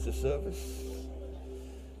The service.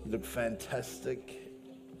 You look fantastic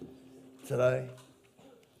today.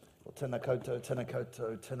 Well, tēnā koutou, tēnā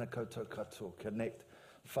koutou, tēnā koutou katoa. Connect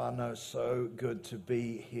whānau, so good to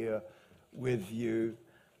be here with you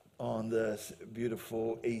on this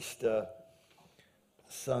beautiful Easter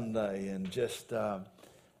Sunday. And just,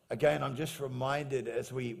 again, I'm just reminded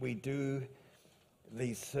as we do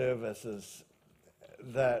these services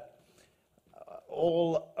that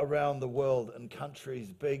all around the world, in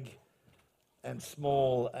countries big and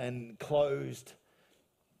small and closed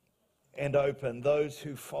and open, those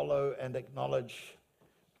who follow and acknowledge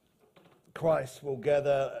Christ will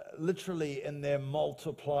gather literally in their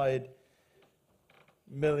multiplied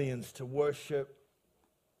millions to worship,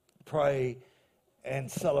 pray,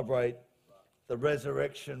 and celebrate the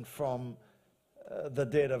resurrection from the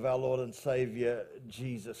dead of our Lord and Savior,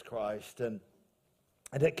 Jesus Christ. And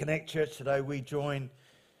at Connect Church today, we join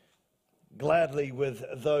gladly with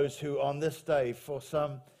those who on this day for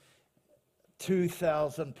some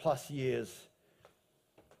 2,000 plus years,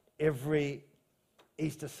 every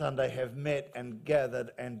Easter Sunday have met and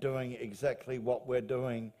gathered and doing exactly what we're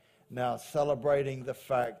doing now, celebrating the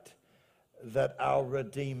fact that our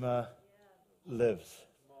Redeemer lives.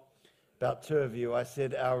 About two of you, I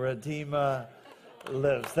said our Redeemer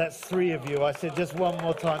lives. That's three of you. I said just one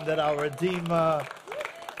more time that our Redeemer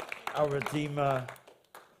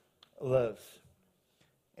lives.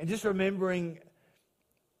 And just remembering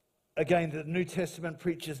again that the New Testament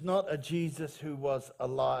preaches not a Jesus who was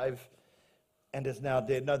alive and is now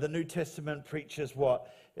dead. No, the New Testament preaches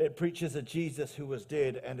what? It preaches a Jesus who was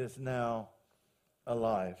dead and is now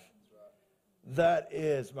alive. That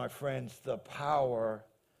is, my friends, the power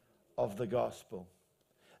of the gospel.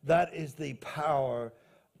 That is the power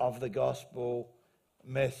of the gospel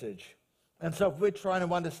message. And so if we're trying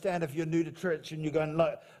to understand, if you're new to church and you're going,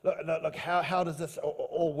 look, how does this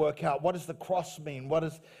all work out? What does the cross mean? What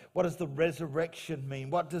does the resurrection mean?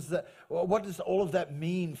 What does all of that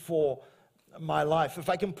mean for my life? If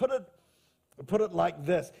I can put it like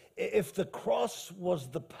this, if the cross was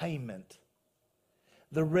the payment,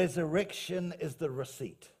 the resurrection is the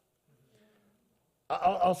receipt.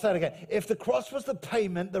 I'll say it again. If the cross was the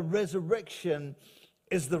payment, the resurrection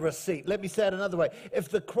is the receipt. Let me say it another way. If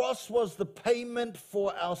the cross was the payment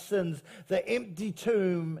for our sins, the empty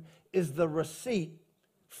tomb is the receipt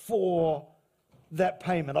for that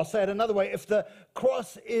payment. I'll say it another way. If the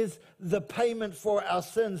cross is the payment for our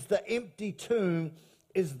sins, the empty tomb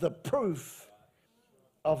is the proof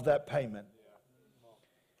of that payment.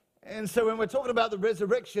 And so when we're talking about the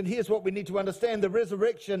resurrection, here's what we need to understand. The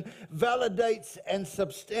resurrection validates and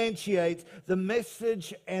substantiates the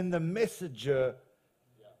message and the messenger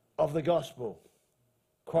of the gospel,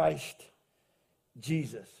 Christ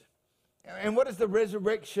Jesus. And what does the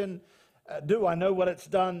resurrection do? I know what it's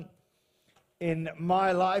done in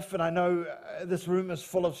my life, and I know this room is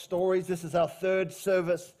full of stories. This is our third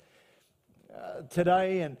service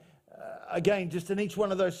today, and again, just in each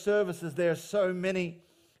one of those services, there are so many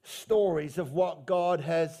stories of what God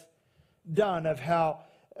has done, of how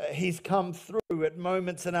He's come through at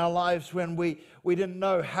moments in our lives when we didn't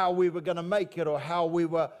know how we were going to make it or how we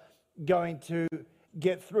were going to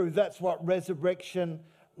get through. That's what resurrection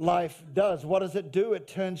life does. What does it do? It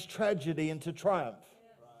turns tragedy into triumph.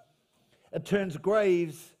 It turns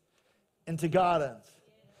graves into gardens.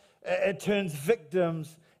 It turns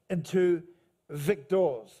victims into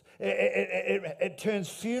victors. It turns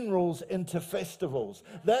funerals into festivals.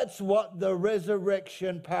 That's what the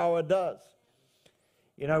resurrection power does.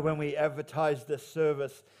 You know, when we advertised this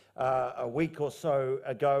service a week or so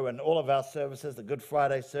ago, and all of our services, the Good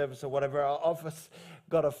Friday service or whatever, our office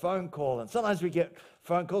got a phone call. And sometimes we get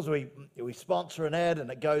phone calls, we sponsor an ad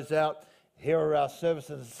and it goes out, here are our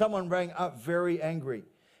services. Someone rang up very angry.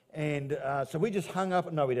 And so we just hung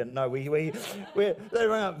up. No, we didn't. No, they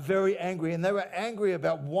rang up very angry. And they were angry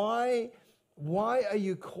about why are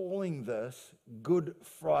you calling this Good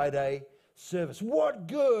Friday service? What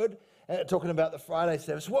good? Talking about the Friday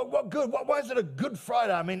service. What good? Why is it a Good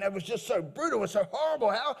Friday? I mean, it was just so brutal. It was so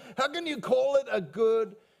horrible. How can you call it a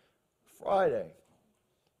Good Friday?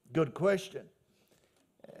 Good question.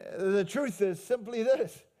 The truth is simply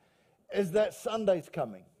this, is that Sunday's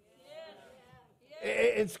coming.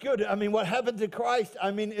 It's good. I mean, what happened to Christ,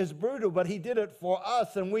 is brutal, but He did it for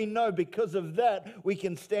us. And we know because of that, we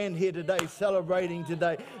can stand here today celebrating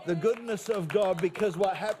today the goodness of God, because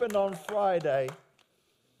what happened on Friday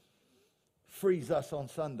frees us on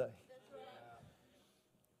Sunday.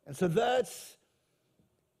 And so that's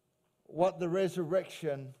what the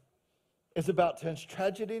resurrection is about. Turns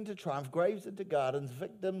tragedy into triumph, graves into gardens,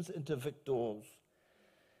 victims into victors,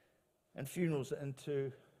 and funerals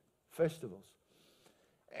into festivals.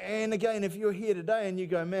 And again, if you're here today and you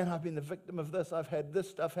go, man, I've been the victim of this, I've had this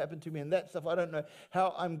stuff happen to me and that stuff, I don't know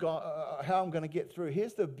how I'm going to get through.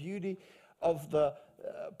 Here's the beauty of the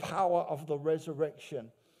power of the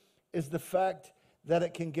resurrection, is the fact that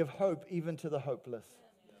it can give hope even to the hopeless.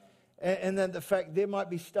 And then the fact there might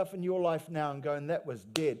be stuff in your life now and going, that was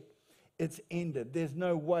dead. It's ended. There's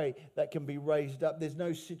no way that can be raised up. There's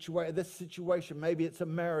no situation. This situation, maybe it's a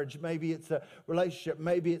marriage, maybe it's a relationship,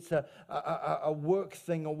 maybe it's a work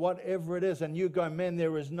thing or whatever it is. And you go, man,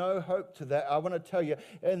 there is no hope to that. I want to tell you,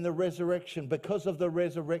 in the resurrection, because of the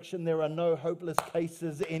resurrection, there are no hopeless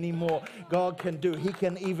cases anymore. God can do. He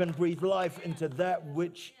can even breathe life into that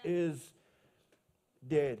which is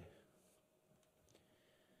dead.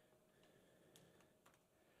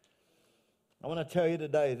 I want to tell you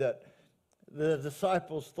today that the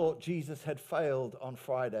disciples thought Jesus had failed on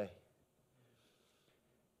Friday,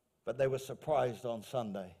 but they were surprised on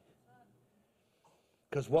Sunday.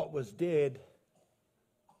 Because what was dead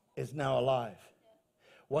is now alive.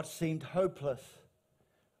 What seemed hopeless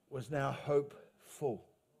was now hopeful.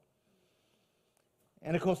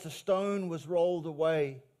 And of course, the stone was rolled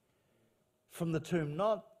away from the tomb,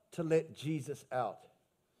 not to let Jesus out,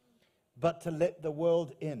 but to let the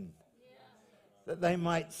world in, that they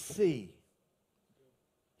might see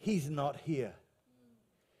He's not here.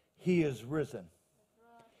 He is risen.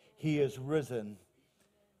 He is risen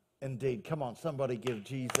indeed. Come on, somebody give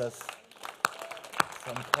Jesus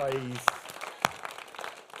some praise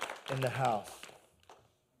in the house.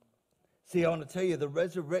 See, I want to tell you, the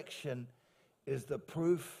resurrection is the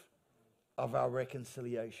proof of our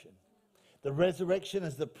reconciliation. The resurrection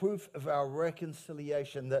is the proof of our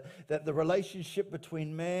reconciliation, that the relationship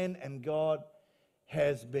between man and God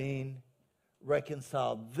has been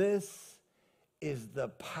reconciled. This is the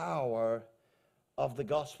power of the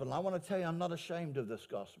gospel. And I want to tell you, I'm not ashamed of this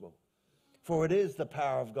gospel, for it is the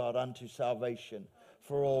power of God unto salvation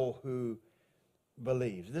for all who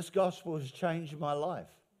believe. This gospel has changed my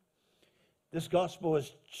life. This gospel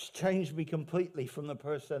has changed me completely from the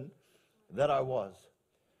person that I was.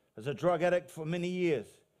 As a drug addict for many years,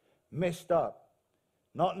 messed up,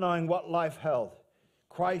 not knowing what life held,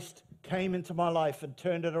 Christ came into my life and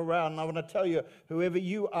turned it around. And I want to tell you, whoever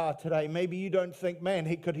you are today, maybe you don't think,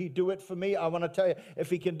 man, could he do it for me? I want to tell you, if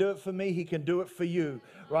he can do it for me, he can do it for you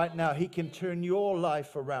right now. He can turn your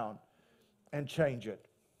life around and change it.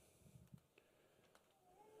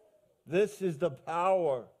 This is the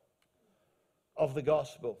power of the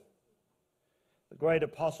gospel. The great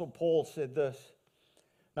apostle Paul said this.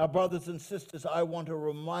 Now, brothers and sisters, I want to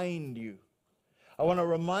remind you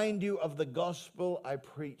of the gospel I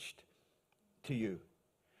preached to you.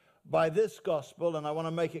 By this gospel, and I want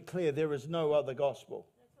to make it clear, there is no other gospel.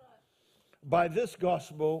 That's right. By this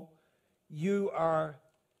gospel, you are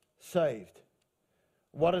saved.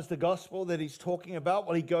 What is the gospel that he's talking about?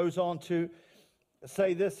 Well, he goes on to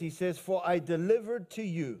say this. He says, for I delivered to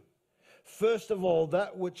you, first of all,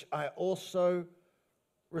 that which I also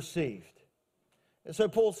received. And so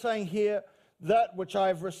Paul's saying here, that which I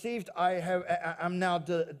have received, I'm now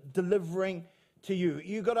delivering to you.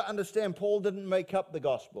 You've got to understand, Paul didn't make up the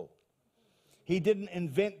gospel. He didn't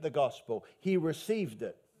invent the gospel. He received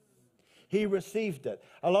it. He received it.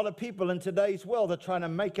 A lot of people in today's world are trying to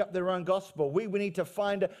make up their own gospel. We need to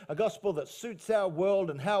find a gospel that suits our world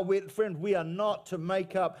and how we are not to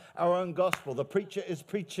make up our own gospel. The preacher is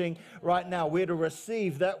preaching right now. We're to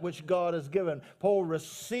receive that which God has given. Paul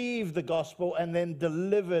received the gospel and then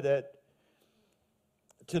delivered it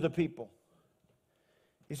to the people.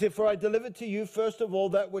 He said, for I delivered to you, first of all,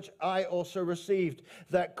 that which I also received,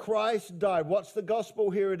 that Christ died. What's the gospel?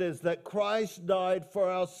 Here it is, that Christ died for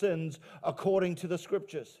our sins according to the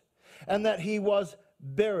scriptures, and that he was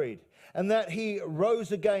buried, and that he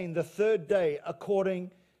rose again the third day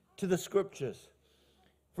according to the scriptures.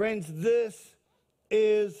 Friends, this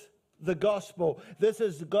is the gospel. This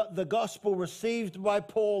is the gospel received by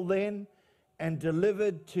Paul then and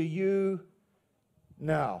delivered to you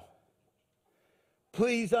now.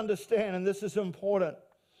 Please understand, and this is important,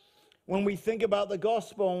 when we think about the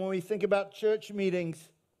gospel and when we think about church meetings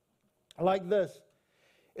like this,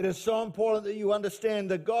 it is so important that you understand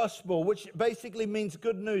the gospel, which basically means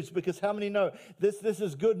good news, because how many know this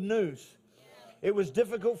is good news? Yeah. It was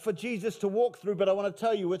difficult for Jesus to walk through, but I want to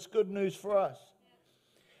tell you it's good news for us.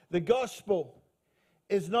 Yeah. The gospel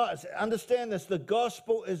is not, understand this, the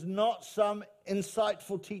gospel is not some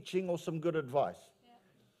insightful teaching or some good advice.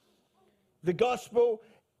 The gospel,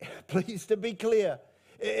 please to be clear,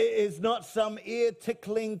 is not some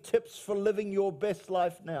ear-tickling tips for living your best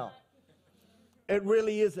life now. It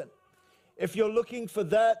really isn't. If you're looking for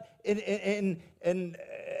that in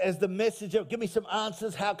as the message of give me some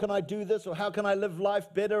answers, how can I do this, or how can I live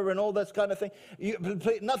life better, and all that kind of thing.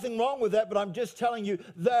 Nothing wrong with that, but I'm just telling you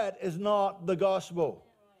that is not the gospel.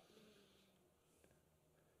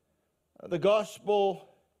 The gospel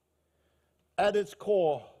at its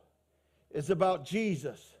core is about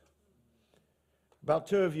Jesus. About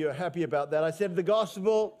 2 of you are happy about that. I said the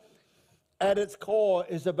gospel at its core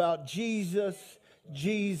is about Jesus,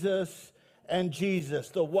 Jesus, and Jesus,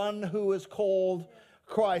 the one who is called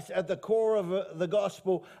Christ. At the core of the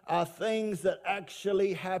gospel are things that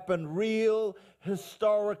actually happen, real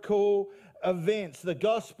historical events. The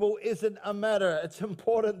gospel isn't a matter, it's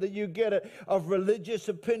important that you get it, of religious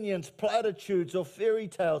opinions, platitudes, or fairy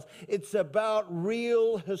tales. It's about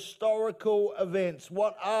real historical events.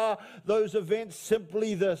 What are those events?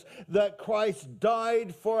 Simply this, that Christ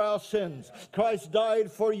died for our sins. Christ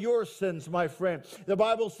died for your sins, my friend. The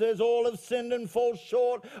Bible says all have sinned and fall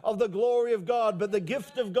short of the glory of God, but the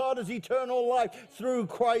gift of God is eternal life through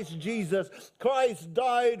Christ Jesus. Christ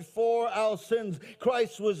died for our sins.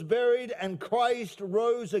 Christ was buried, and Christ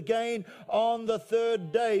rose again on the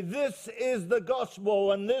third day. This is the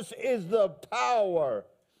gospel, and this is the power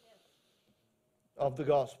of the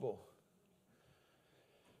gospel.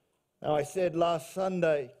 Now, I said last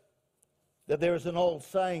Sunday that there is an old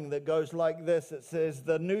saying that goes like this. It says,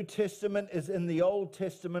 the New Testament is in the Old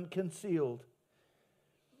Testament concealed.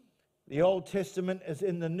 The Old Testament is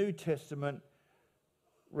in the New Testament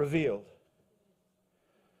revealed.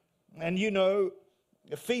 And you know,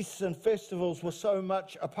 feasts and festivals were so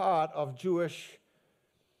much a part of Jewish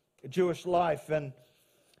life. And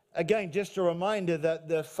again, just a reminder that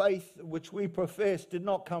the faith which we profess did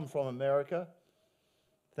not come from America.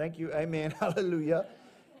 Thank you, amen, hallelujah.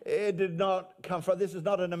 It did not come from, this is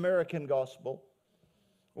not an American gospel.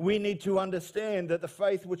 We need to understand that the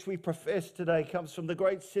faith which we profess today comes from the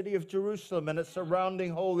great city of Jerusalem and its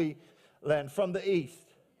surrounding holy land, from the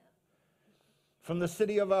east, from the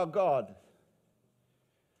city of our God.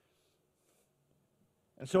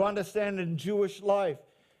 And so understand, in Jewish life,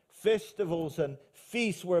 festivals and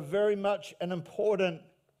feasts were very much an important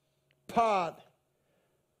part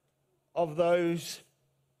of those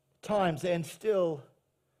times, and still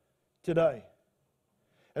today.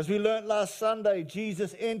 As we learned last Sunday,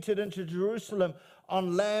 Jesus entered into Jerusalem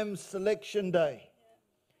on Lamb Selection Day.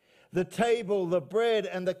 The table, the bread,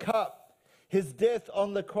 and the cup, his death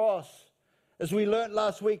on the cross, as we learned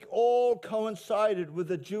last week, all coincided with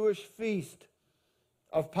the Jewish feast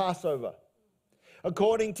of Passover.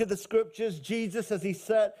 According to the scriptures, Jesus, as he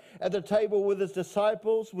sat at the table with his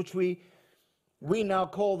disciples, which we now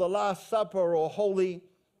call the Last Supper or Holy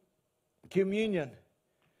Communion,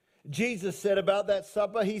 Jesus said about that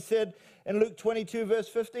supper, he said in Luke 22 verse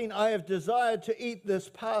 15, I have desired to eat this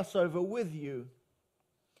Passover with you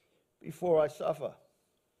before I suffer.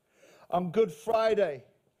 On Good Friday,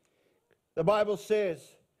 the Bible says,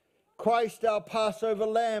 Christ, our Passover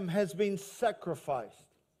lamb, has been sacrificed.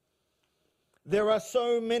 There are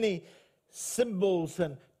so many symbols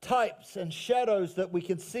and types and shadows that we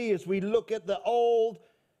can see as we look at the old,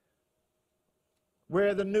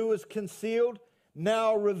 where the new is concealed,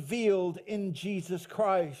 now revealed in Jesus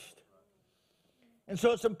Christ. And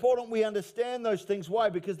so it's important we understand those things. Why?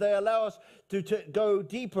 Because they allow us to go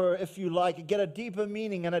deeper, if you like, get a deeper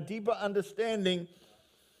meaning and a deeper understanding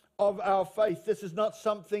of our faith. This is not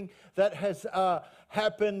something that has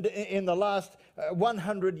happened in the last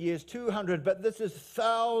 100 years, 200, but this is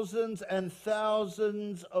thousands and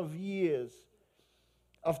thousands of years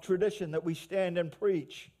of tradition that we stand and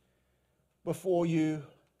preach before you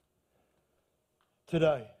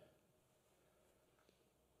today.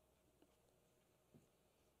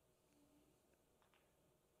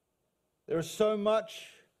 There is so much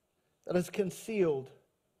that is concealed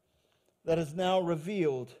that is now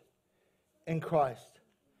revealed in Christ.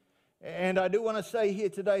 And I do want to say here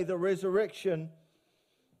today, the resurrection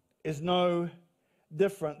is no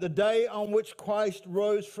different. The day on which Christ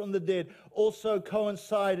rose from the dead also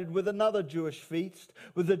coincided with another Jewish feast,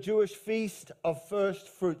 with the Jewish feast of first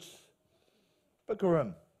fruits,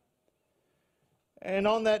 Purim. And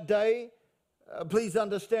on that day, please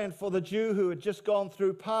understand, for the Jew who had just gone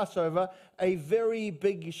through Passover, a very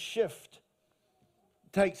big shift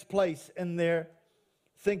takes place in their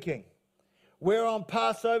thinking. Where on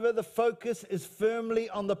Passover the focus is firmly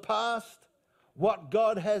on the past, what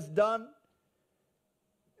God has done,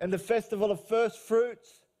 and the festival of first fruits,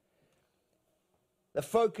 the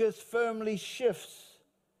focus firmly shifts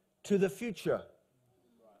to the future,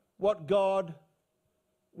 what God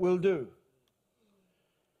will do.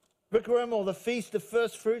 Purim, or the Feast of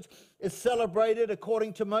First Fruits, is celebrated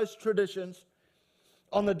according to most traditions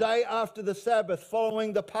On the day after the Sabbath,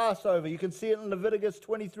 following the Passover. You can see it in Leviticus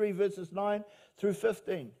 23, verses 9 through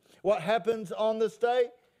 15. What happens on this day?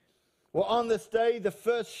 Well, on this day, the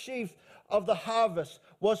first sheaf of the harvest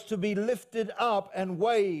was to be lifted up and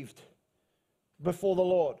waved before the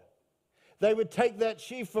Lord. They would take that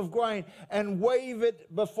sheaf of grain and wave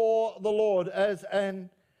it before the Lord as an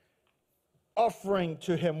offering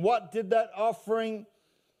to Him. What did that offering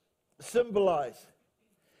symbolize?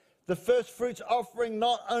 The first fruits offering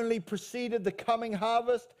not only preceded the coming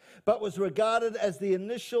harvest, but was regarded as the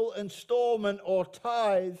initial installment or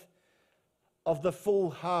tithe of the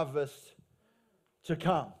full harvest to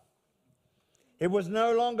come. It was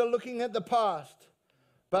no longer looking at the past,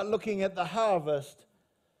 but looking at the harvest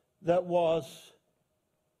that was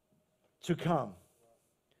to come.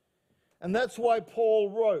 And that's why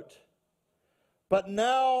Paul wrote, but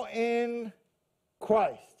now in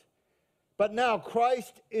Christ. But now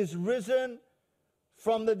Christ is risen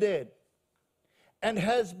from the dead and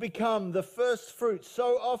has become the first fruit.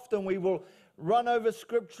 So often we will run over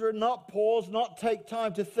Scripture, not pause, not take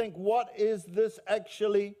time to think, what is this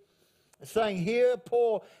actually saying? Here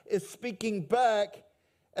Paul is speaking back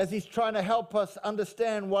as he's trying to help us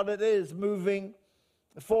understand what it is moving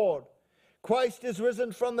forward. Christ is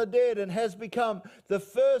risen from the dead and has become the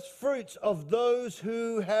first fruits of those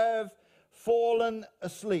who have fallen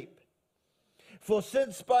asleep. For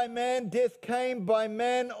since by man death came, by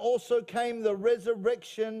man also came the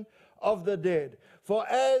resurrection of the dead. For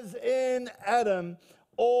as in Adam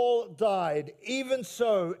all died, even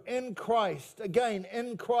so in Christ, again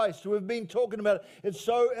in Christ, we've been talking about it. It's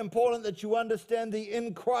so important that you understand the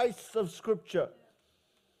in Christ of Scripture.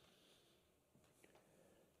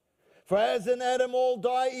 For as in Adam all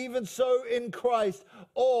die, even so in Christ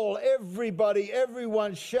all, everybody,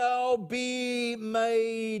 everyone shall be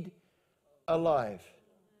made alive.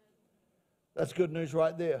 That's good news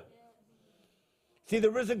right there. See,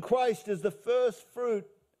 the risen Christ is the first fruit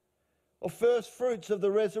or first fruits of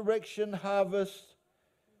the resurrection harvest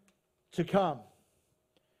to come,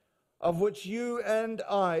 of which you and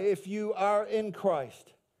I, if you are in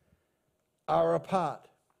Christ, are a part.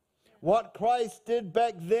 What Christ did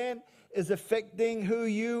back then is affecting who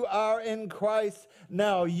you are in Christ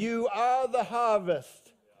now. You are the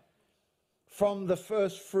harvest from the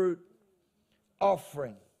first fruit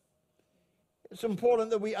offering. It's important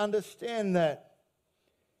that we understand that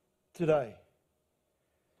today.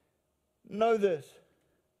 Know this.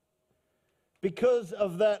 Because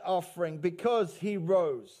of that offering, because He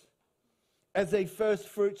rose as a first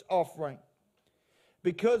fruits offering,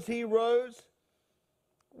 because He rose,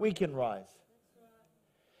 we can rise.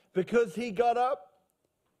 Because He got up,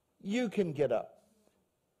 you can get up.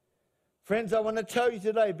 Friends, I want to tell you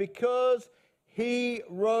today, because He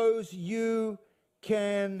rose, you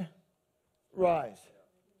can rise.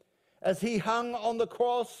 As He hung on the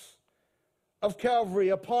cross of Calvary,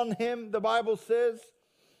 upon Him, the Bible says,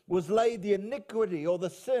 was laid the iniquity or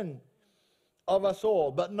the sin of us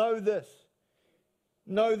all. But know this,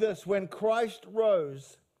 when Christ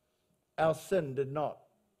rose, our sin did not.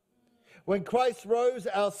 When Christ rose,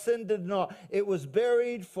 our sin did not. It was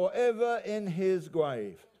buried forever in His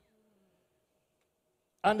grave.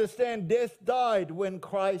 Understand, death died when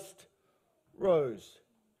Christ rose.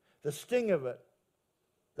 The sting of it,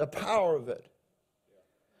 the power of it.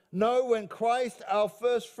 No, when Christ, our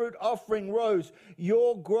first fruit offering, rose,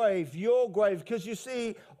 your grave, because you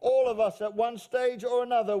see, all of us at one stage or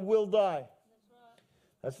another will die.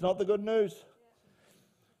 That's not the good news.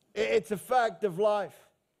 It's a fact of life.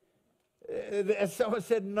 As someone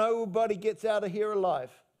said, nobody gets out of here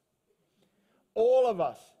alive. All of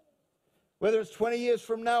us, whether it's 20 years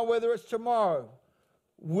from now, whether it's tomorrow,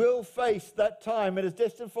 will face that time. It is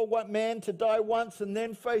destined for one man to die once and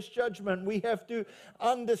then face judgment. We have to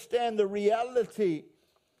understand the reality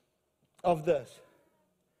of this.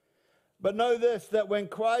 But know this, that when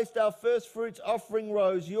Christ, our first fruits offering,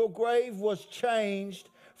 rose, your grave was changed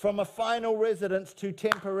from a final residence to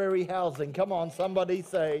temporary housing. Come on, somebody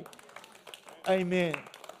say amen.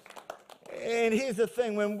 And here's the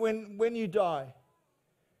thing, when you die,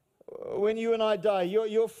 when you and I die,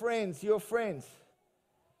 your friends,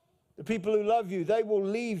 the people who love you, they will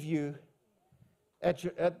leave you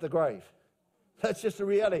at the grave. That's just a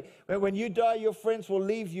reality. When you die, your friends will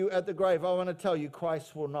leave you at the grave. I want to tell you,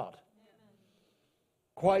 Christ will not.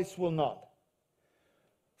 Christ will not.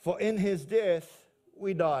 For in His death,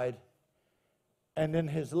 we died, and in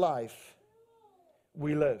His life,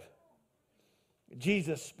 we live.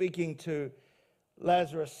 Jesus, speaking to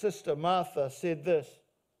Lazarus' sister Martha, said this.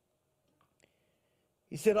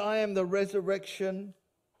 He said, I am the resurrection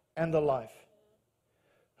and the life.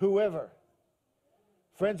 Whoever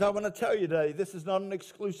Friends, I want to tell you today, this is not an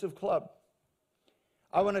exclusive club.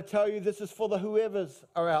 I want to tell you this is for the whoever's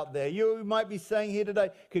are out there. You might be saying here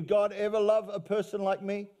today, could God ever love a person like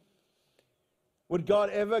me? Would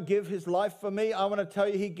God ever give his life for me? I want to tell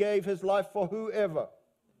you he gave his life for whoever.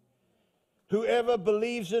 Whoever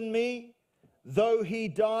believes in me, though he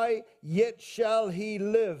die, yet shall he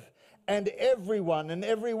live. And everyone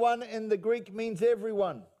in the Greek means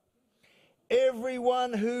everyone.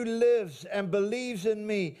 Everyone who lives and believes in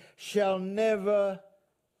me shall never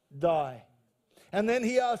die. And then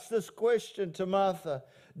he asked this question to Martha,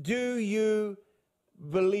 do you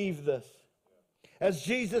believe this? As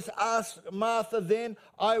Jesus asked Martha then,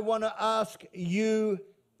 I want to ask you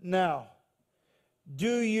now.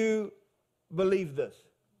 Do you believe this?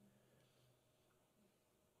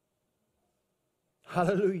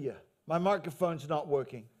 Hallelujah. My microphone's not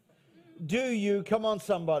working. Do you, come on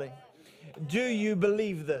somebody, do you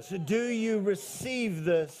believe this? Do you receive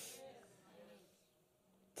this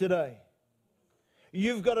today?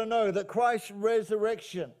 You've got to know that Christ's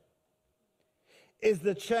resurrection is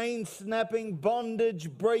the chain-snapping,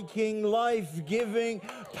 bondage-breaking, life-giving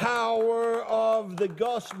power of the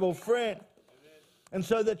gospel, friend. And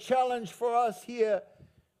so the challenge for us here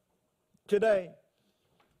today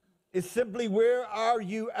is simply, where are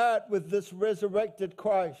you at with this resurrected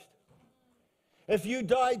Christ? If you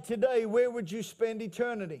died today, where would you spend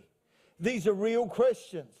eternity? These are real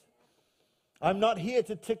questions. I'm not here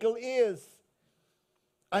to tickle ears.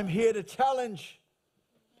 I'm here to challenge.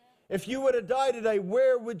 If you were to die today,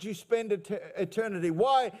 where would you spend eternity?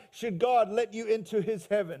 Why should God let you into his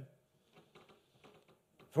heaven?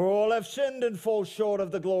 For all have sinned and fall short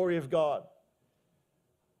of the glory of God.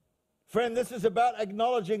 Friend, this is about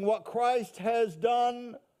acknowledging what Christ has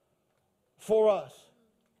done for us.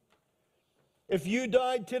 If you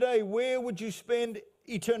died today, where would you spend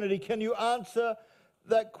eternity? Can you answer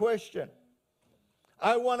that question?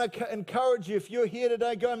 I want to encourage you, if you're here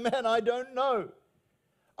today going, man, I don't know.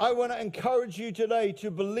 I want to encourage you today to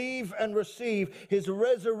believe and receive his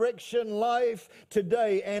resurrection life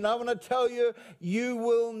today. And I want to tell you, you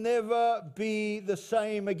will never be the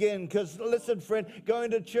same again. Because listen, friend,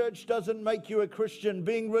 going to church doesn't make you a Christian.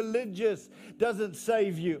 Being religious doesn't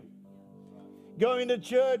save you. Going to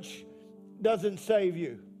church doesn't save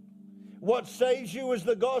you. What saves you is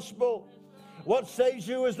the gospel. What saves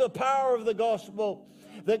you is the power of the gospel.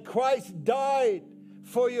 That Christ died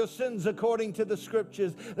for your sins according to the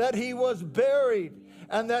scriptures, that he was buried,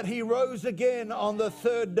 and that he rose again on the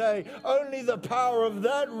third day. Only the power of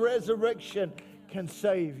that resurrection can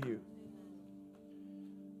save you.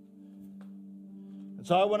 And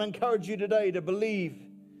so I want to encourage you today to believe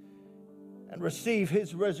and receive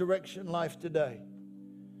his resurrection life today.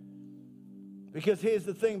 Because here's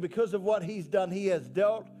the thing, because of what he's done, he has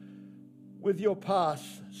dealt with your past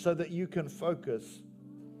so that you can focus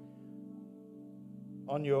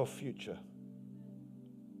on your future.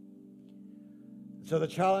 So the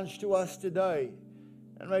challenge to us today,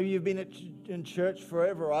 and maybe you've been in church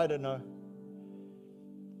forever, I don't know.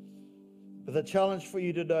 But the challenge for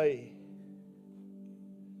you today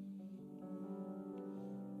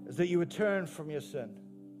is that you would turn from your sin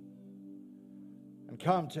and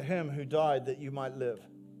come to him who died that you might live.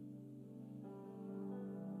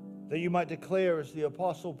 That you might declare, as the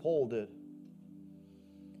Apostle Paul did,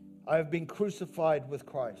 I have been crucified with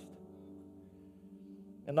Christ,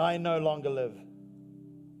 and I no longer live,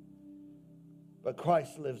 but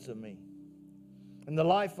Christ lives in me. In the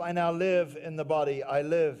life I now live in the body, I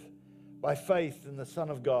live by faith in the Son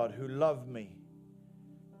of God who loved me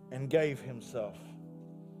and gave himself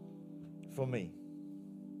for me.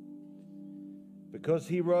 Because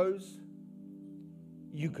he rose,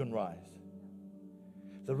 you can rise.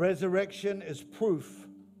 The resurrection is proof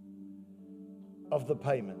of the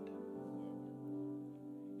payment.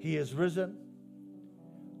 He is risen.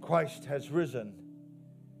 Christ has risen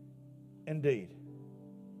indeed.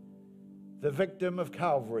 The victim of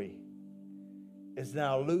Calvary is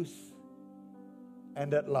now loose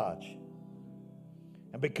and at large.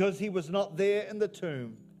 And because he was not there in the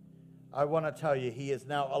tomb, I want to tell you, he is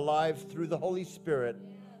now alive through the Holy Spirit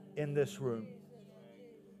in this room,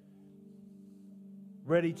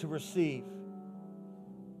 ready to receive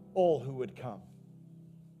all who would come.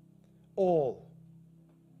 All,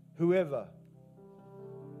 whoever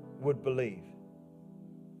would believe.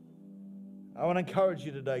 I want to encourage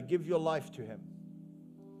you today, give your life to him.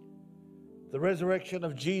 The resurrection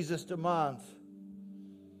of Jesus demands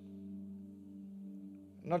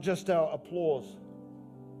not just our applause,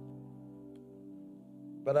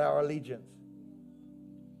 but our allegiance.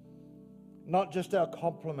 Not just our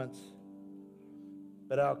compliments,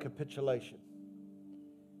 but our capitulation.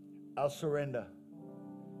 our surrender.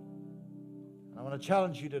 I want to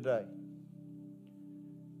challenge you today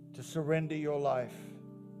to surrender your life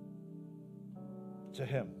to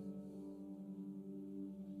Him.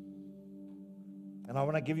 And I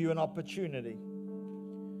want to give you an opportunity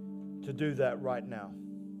to do that right now.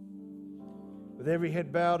 With every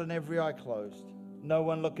head bowed and every eye closed, no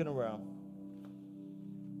one looking around.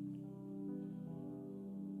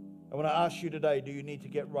 I want to ask you today, do you need to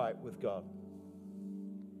get right with God?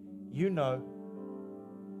 You know.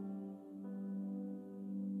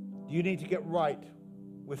 Do you need to get right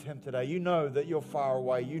with Him today? You know that you're far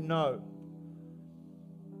away. You know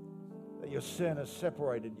that your sin has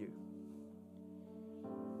separated you.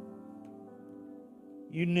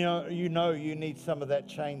 You know you need some of that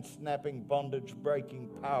chain snapping, bondage breaking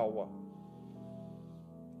power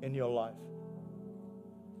in your life.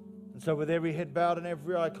 And so with every head bowed and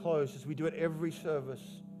every eye closed, as we do at every service,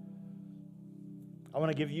 I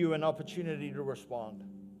want to give you an opportunity to respond.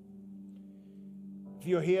 If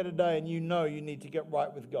you're here today and you know you need to get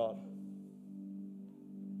right with God,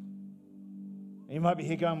 and you might be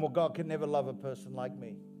here going, well, God can never love a person like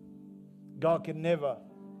me. God can never.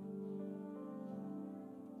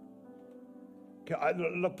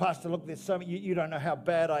 Look, Pastor, look, there's so many, you don't know how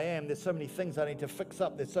bad I am. There's so many things I need to fix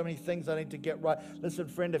up. There's so many things I need to get right. Listen,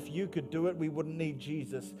 friend, if you could do it, we wouldn't need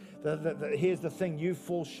Jesus. Here's the thing, you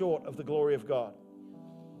fall short of the glory of God.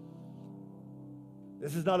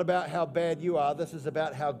 This is not about how bad you are. This is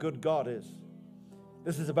about how good God is.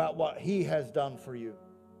 This is about what He has done for you.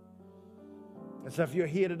 And so if you're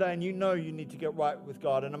here today and you know you need to get right with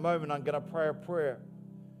God, in a moment I'm going to pray a prayer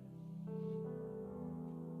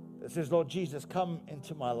that says, Lord Jesus, come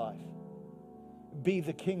into my life. Be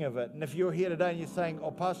the king of it. And if you're here today and you're saying,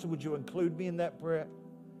 oh, Pastor, would you include me in that prayer?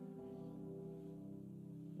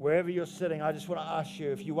 Wherever you're sitting, I just want to ask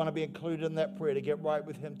you if you want to be included in that prayer to get right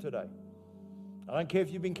with Him today. I don't care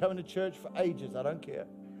if you've been coming to church for ages. I don't care.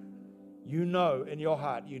 You know in your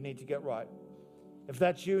heart you need to get right. If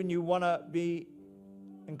that's you and you want to be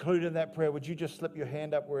included in that prayer, would you just slip your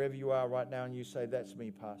hand up wherever you are right now and you say, that's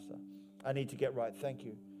me, Pastor. I need to get right. Thank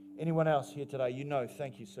you. Anyone else here today? You know,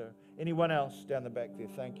 thank you, sir. Anyone else down the back there?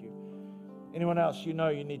 Thank you. Anyone else, you know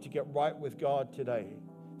you need to get right with God today?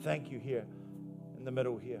 Thank you here in the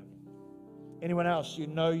middle here. Anyone else, you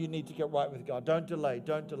know you need to get right with God? Don't delay,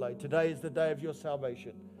 don't delay. Today is the day of your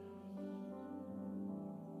salvation.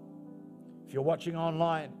 If you're watching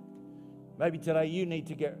online, maybe today you need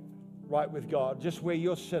to get right with God. Just where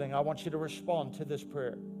you're sitting, I want you to respond to this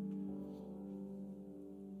prayer.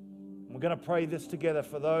 We're going to pray this together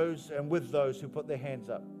for those and with those who put their hands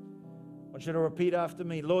up. I want you to repeat after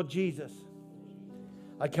me. Lord Jesus,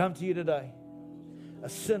 I come to you today, a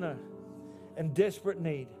sinner in desperate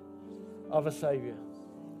need of a Savior.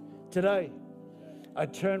 Today, I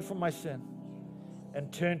turn from my sin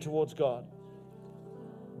and turn towards God.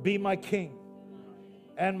 Be my King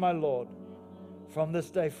and my Lord from this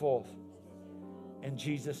day forth. In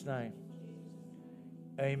Jesus' name,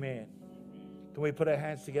 amen. Can we put our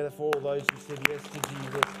hands together for all those who said yes to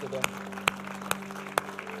Jesus today?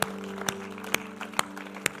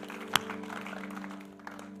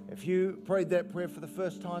 If you prayed that prayer for the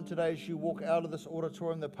first time today, as you walk out of this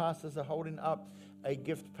auditorium, the pastors are holding up a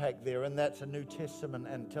gift pack there, and that's a New Testament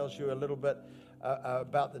and tells you a little bit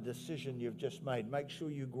about the decision you've just made. Make sure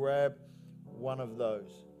you grab one of those.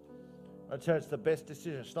 I tell you, it's the best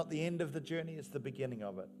decision. It's not the end of the journey, it's the beginning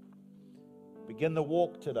of it. Begin the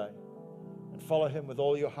walk today. And follow Him with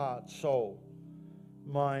all your heart, soul,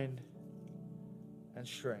 mind, and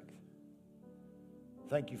strength.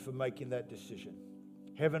 Thank you for making that decision.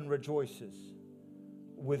 Heaven rejoices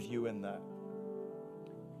with you in that.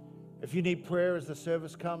 If you need prayer as the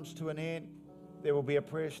service comes to an end, there will be a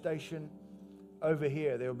prayer station over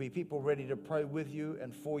here. There will be people ready to pray with you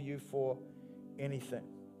and for you for anything.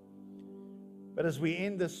 But as we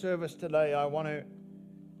end this service today, I want to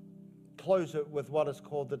close it with what is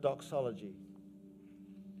called the doxology.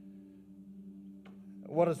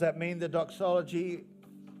 What does that mean? The doxology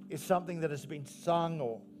is something that has been sung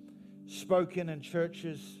or spoken in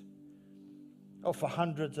churches for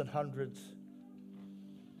hundreds and hundreds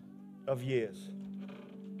of years.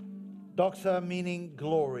 Doxa meaning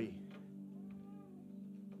glory.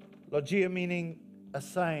 Logia meaning a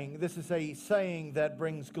saying. This is a saying that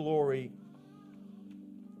brings glory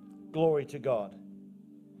to God.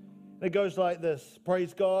 It goes like this: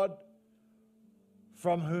 praise God,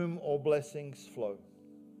 from whom all blessings flow.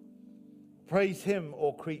 Praise Him,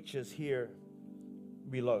 all creatures here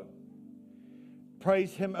below.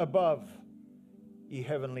 Praise Him above, ye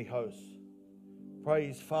heavenly hosts.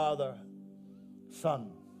 Praise Father,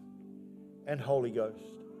 Son, and Holy Ghost.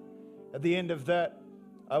 At the end of that,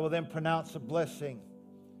 I will then pronounce a blessing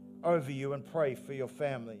over you and pray for your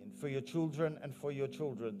family and for your children and for your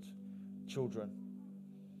children's children.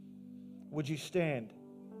 Would you stand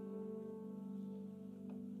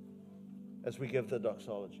as we give the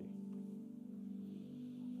doxology?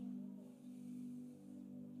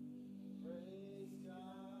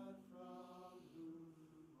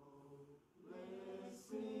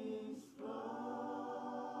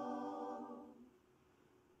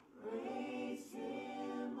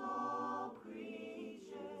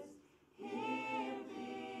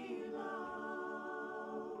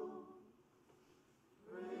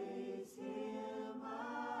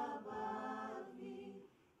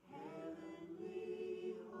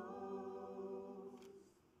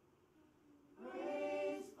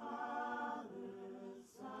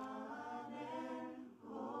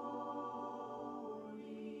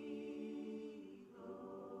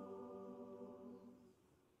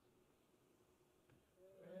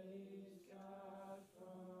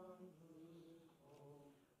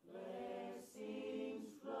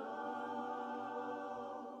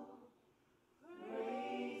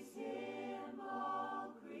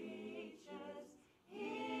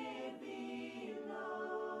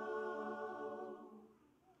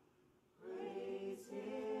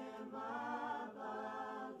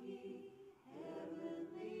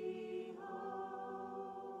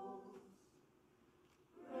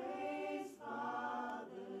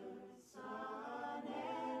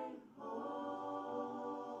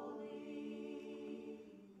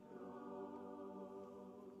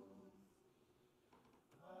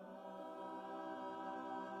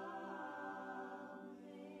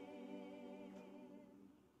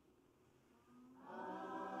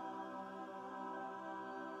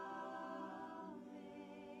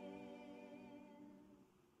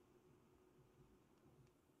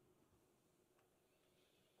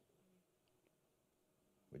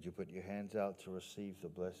 Would you put your hands out to receive the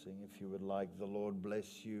blessing? If you would like, the Lord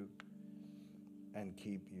bless you and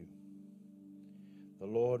keep you. The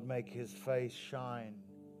Lord make his face shine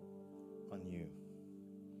on you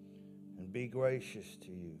and be gracious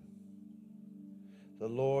to you. The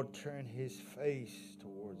Lord turn his face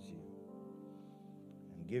towards you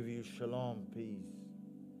and give you shalom, peace.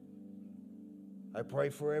 I pray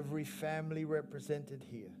for every family represented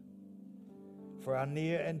here, for our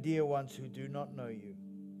near and dear ones who do not know you.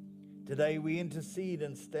 Today we intercede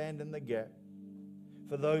and stand in the gap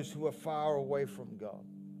for those who are far away from God.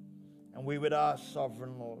 And we would ask,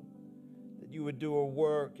 Sovereign Lord, that you would do a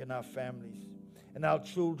work in our families and our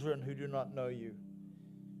children who do not know you,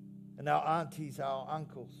 and our aunties, our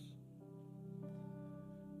uncles.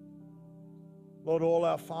 Lord, all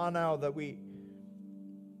our whānau that we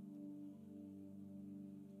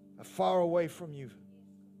are far away from you.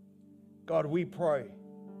 God, we pray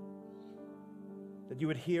that you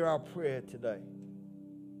would hear our prayer today,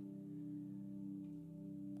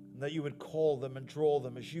 and that you would call them and draw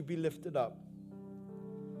them. As you be lifted up,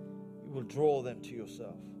 you will draw them to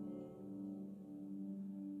yourself.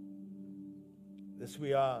 This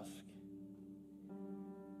we ask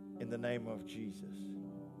in the name of Jesus.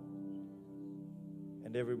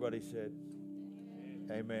 And everybody said,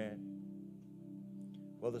 Amen.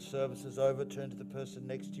 Well, the service is over. Turn to the person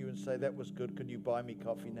next to you and say, that was good. Could you buy me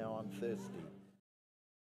coffee now? I'm thirsty.